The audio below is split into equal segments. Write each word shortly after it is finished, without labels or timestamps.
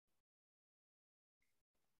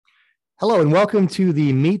Hello and welcome to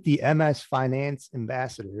the Meet the MS Finance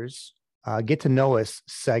Ambassadors Get to Know Us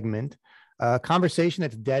segment, a conversation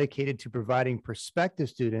that's dedicated to providing prospective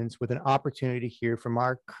students with an opportunity to hear from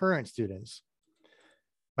our current students.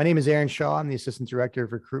 My name is Aaron Shaw. I'm the Assistant Director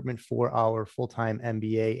of Recruitment for our full-time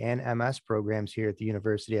MBA and MS programs here at the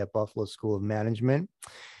University at Buffalo School of Management.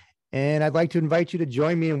 And I'd like to invite you to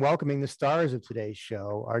join me in welcoming the stars of today's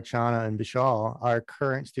show, Archana and Vishal, our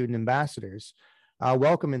current student ambassadors.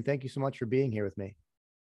 Welcome and thank you so much for being here with me.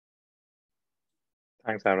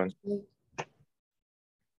 Thanks, Aaron.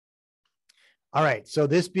 All right, so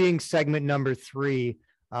this being segment number 3,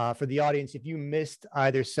 for the audience, if you missed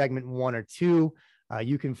either segment 1 or 2,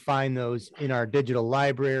 you can find those in our digital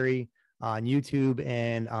library on YouTube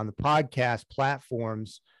and on the podcast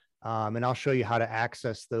platforms. And I'll show you how to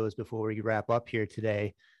access those before we wrap up here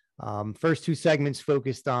today. First 2 segments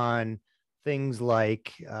focused on things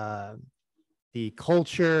like the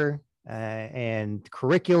culture and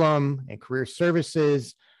curriculum and career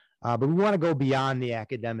services. But we want to go beyond the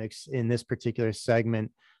academics in this particular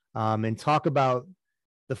segment and talk about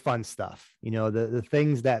the fun stuff, the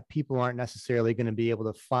things that people aren't necessarily going to be able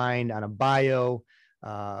to find on a bio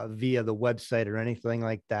via the website or anything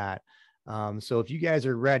like that. So if you guys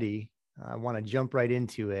are ready, I want to jump right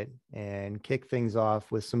into it and kick things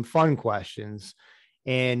off with some fun questions.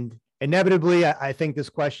 And inevitably, I think this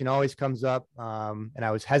question always comes up, and I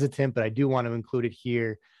was hesitant, but I do want to include it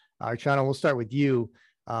here. Archana, we'll start with you.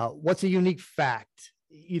 What's a unique fact,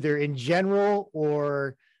 either in general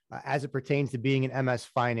or as it pertains to being an MS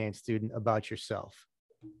Finance student, about yourself?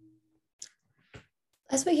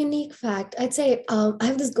 As a unique fact, I'd say I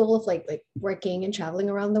have this goal of like working and traveling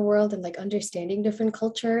around the world and like understanding different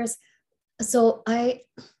cultures.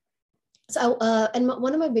 And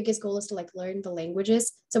one of my biggest goals is to like learn the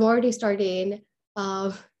languages. So I'm already starting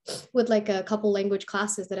with like a couple language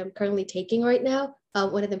classes that I'm currently taking right now.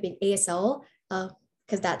 One of them being ASL,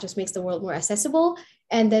 because that just makes the world more accessible.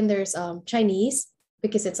 And then there's Chinese,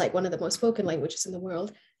 because it's like one of the most spoken languages in the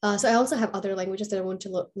world. So I also have other languages that I want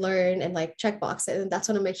to learn and like check boxes. And that's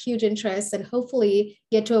one of my huge interests, and hopefully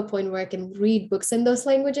get to a point where I can read books in those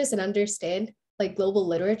languages and understand like global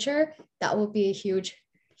literature. That would be a huge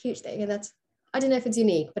thing. And I don't know if it's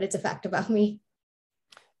unique, but it's a fact about me.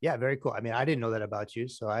 Yeah, very cool. I mean, I didn't know that about you,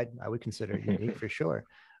 so I would consider it unique for sure.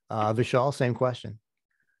 Vishal, same question.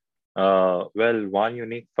 Well, one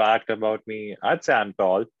unique fact about me, I'd say I'm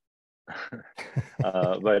tall.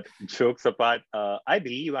 But jokes apart, I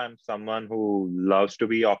believe I'm someone who loves to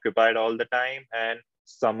be occupied all the time and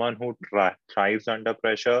someone who thrives under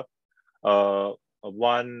pressure.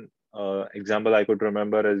 One example I could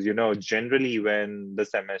remember is, generally when the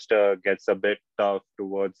semester gets a bit tough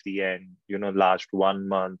towards the end, last 1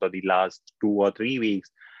 month or the last 2 or 3 weeks,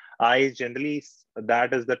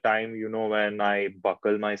 that is the time, when I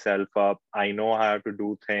buckle myself up. I know how to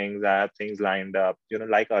do things. I have things lined up,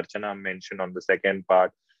 like Archana mentioned on the second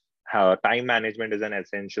part, how time management is an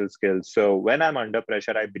essential skill. So when I'm under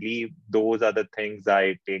pressure, I believe those are the things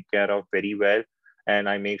I take care of very well. And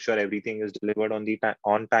I make sure everything is delivered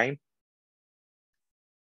on time.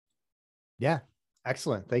 Yeah,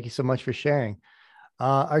 excellent. Thank you so much for sharing.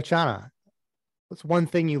 Archana, what's one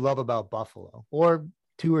thing you love about Buffalo, or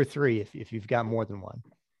 2 or 3 if you've got more than one?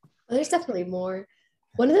 Well, there's definitely more.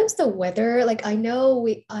 One of them is the weather. Like I know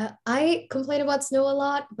I complain about snow a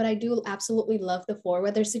lot, but I do absolutely love the 4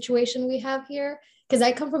 weather situation we have here, because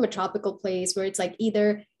I come from a tropical place where it's like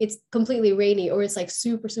either it's completely rainy or it's like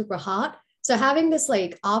super, super hot. So having this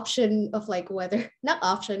like option of like weather, not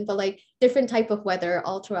option, but like different type of weather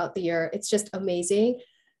all throughout the year, it's just amazing.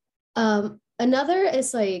 Another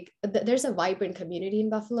is like there's a vibrant community in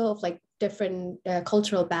Buffalo of like different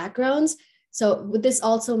cultural backgrounds. So this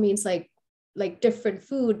also means like different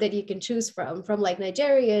food that you can choose from like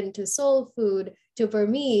Nigerian to soul food to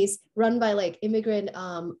Burmese, run by like immigrant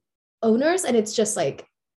owners, and it's just like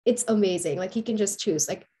it's amazing. Like you can just choose.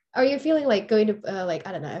 Like, are you feeling like going to like,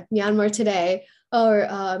 I don't know, Myanmar today,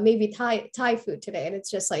 or maybe Thai food today? And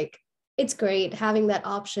it's just like it's great having that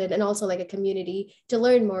option, and also like a community to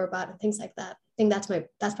learn more about and things like that. I think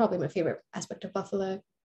that's probably my favorite aspect of Buffalo.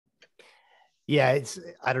 Yeah,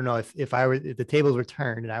 I don't know if the tables were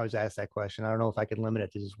turned and I was asked that question, I don't know if I could limit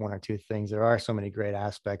it to just 1 or 2 things. There are so many great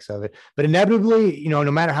aspects of it, but inevitably, no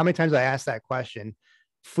matter how many times I ask that question,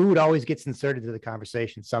 food always gets inserted to the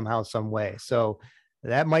conversation somehow, some way. So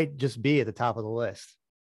that might just be at the top of the list.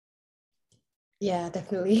 Yeah,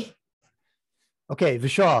 definitely. Okay,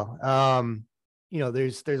 Vishal,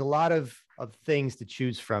 there's a lot of things to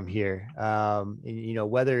choose from here.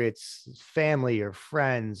 Whether it's family or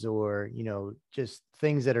friends or, just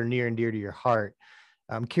things that are near and dear to your heart.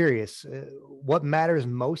 I'm curious, what matters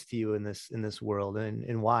most to you in this world,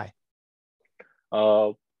 and why?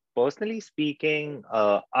 Uh, Personally speaking,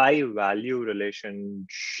 I value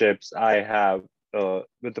relationships I have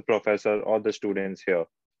with the professor or the students here.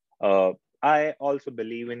 Uh, I also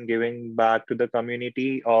believe in giving back to the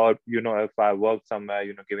community, or if I work somewhere,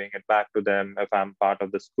 giving it back to them. If I'm part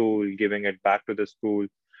of the school, giving it back to the school,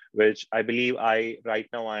 which I believe I right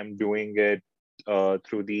now I'm doing it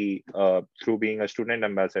through being a student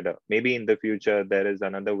ambassador. Maybe in the future there is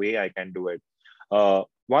another way I can do it.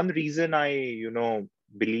 One reason I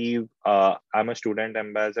believe I'm a student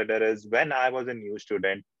ambassador is when I was a new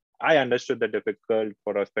student, I understood the difficult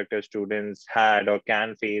prospective students had or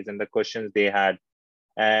can face and the questions they had.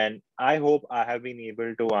 And I hope I have been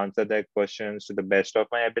able to answer their questions to the best of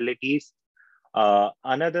my abilities.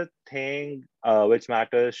 Another thing which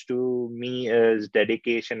matters to me is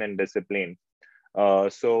dedication and discipline.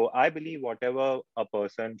 So I believe whatever a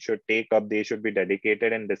person should take up, they should be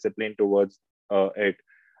dedicated and disciplined towards it.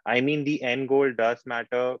 I mean, the end goal does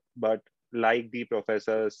matter, but like the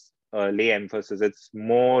professors lay emphasis, it's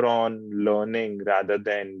more on learning rather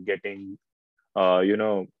than getting,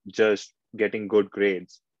 just getting good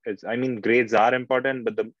grades. I mean, grades are important,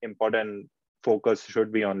 but the important focus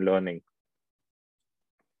should be on learning.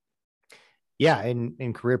 Yeah,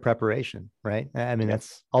 in career preparation, right? I mean, Yep.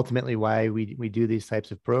 that's ultimately why we do these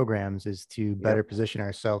types of programs, is to better Yep. position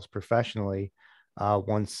ourselves professionally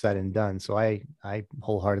once said and done. So I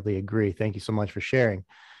wholeheartedly agree. Thank you so much for sharing.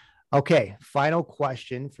 Okay, final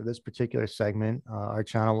question for this particular segment.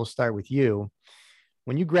 Archana, we'll start with you.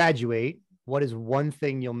 When you graduate, what is one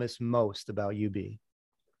thing you'll miss most about UB?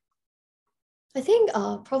 I think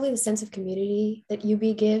probably the sense of community that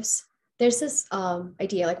UB gives. There's this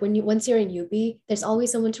idea like once you're in UB, there's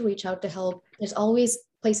always someone to reach out to help. There's always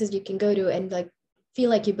places you can go to and like feel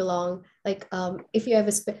like you belong. Like if you have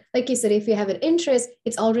like you said, if you have an interest,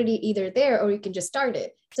 it's already either there or you can just start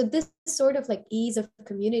it. So this sort of like ease of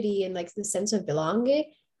community and like the sense of belonging,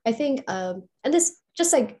 I think, and this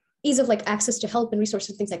just like ease of like access to help and resources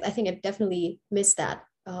and things like that. I think I definitely miss that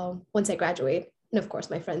once I graduate, and of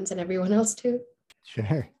course my friends and everyone else too.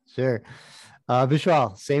 Sure, sure.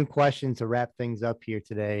 Vishal, same question to wrap things up here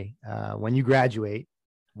today. When you graduate,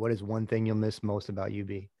 what is one thing you'll miss most about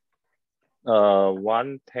UB?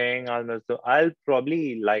 One thing I'll miss, I'll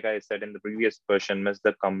probably, like I said in the previous question, miss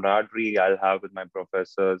the camaraderie I'll have with my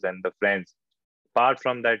professors and the friends. Apart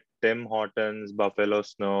from that, Tim Hortons, Buffalo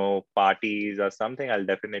Snow, parties are something I'll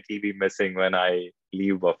definitely be missing when I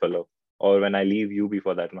leave Buffalo, or when I leave UB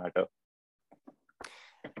for that matter.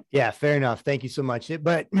 Yeah, fair enough. Thank you so much.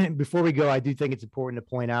 But before we go, I do think it's important to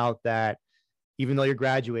point out that even though you're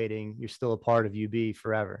graduating, you're still a part of UB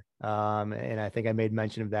forever. And I think I made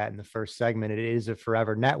mention of that in the first segment. It is a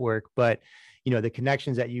forever network, but the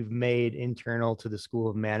connections that you've made internal to the School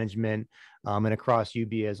of Management and across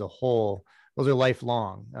UB as a whole, those are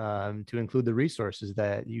lifelong, to include the resources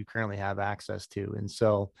that you currently have access to. And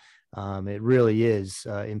so it really is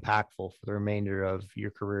impactful for the remainder of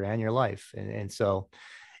your career and your life. And so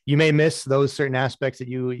you may miss those certain aspects that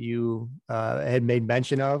you had made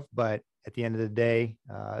mention of, but at the end of the day,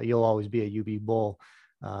 you'll always be a UB Bull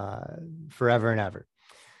forever and ever.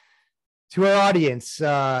 To our audience,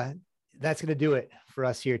 that's going to do it for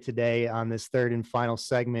us here today on this third and final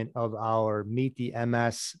segment of our Meet the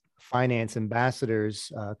MS Finance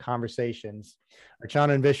Ambassadors conversations.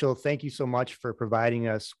 Archana and Vishal, thank you so much for providing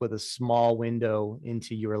us with a small window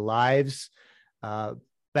into your lives.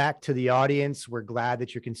 Back to the audience, we're glad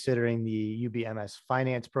that you're considering the UBMS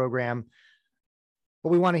Finance program, but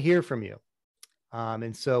we want to hear from you.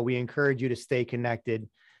 And so we encourage you to stay connected.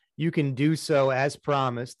 You can do so as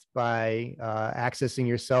promised by accessing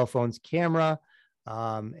your cell phone's camera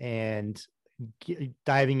and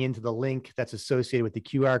diving into the link that's associated with the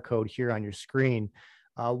QR code here on your screen.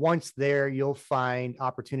 Once there, you'll find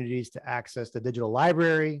opportunities to access the digital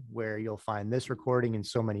library where you'll find this recording and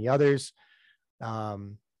so many others.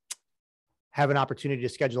 Have an opportunity to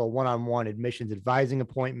schedule a one-on-one admissions advising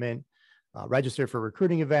appointment, register for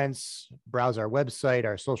recruiting events, browse our website,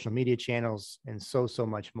 our social media channels, and so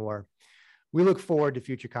much more. We look forward to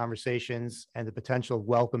future conversations and the potential of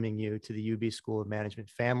welcoming you to the UB School of Management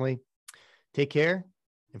family. Take care,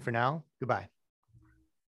 and for now, goodbye.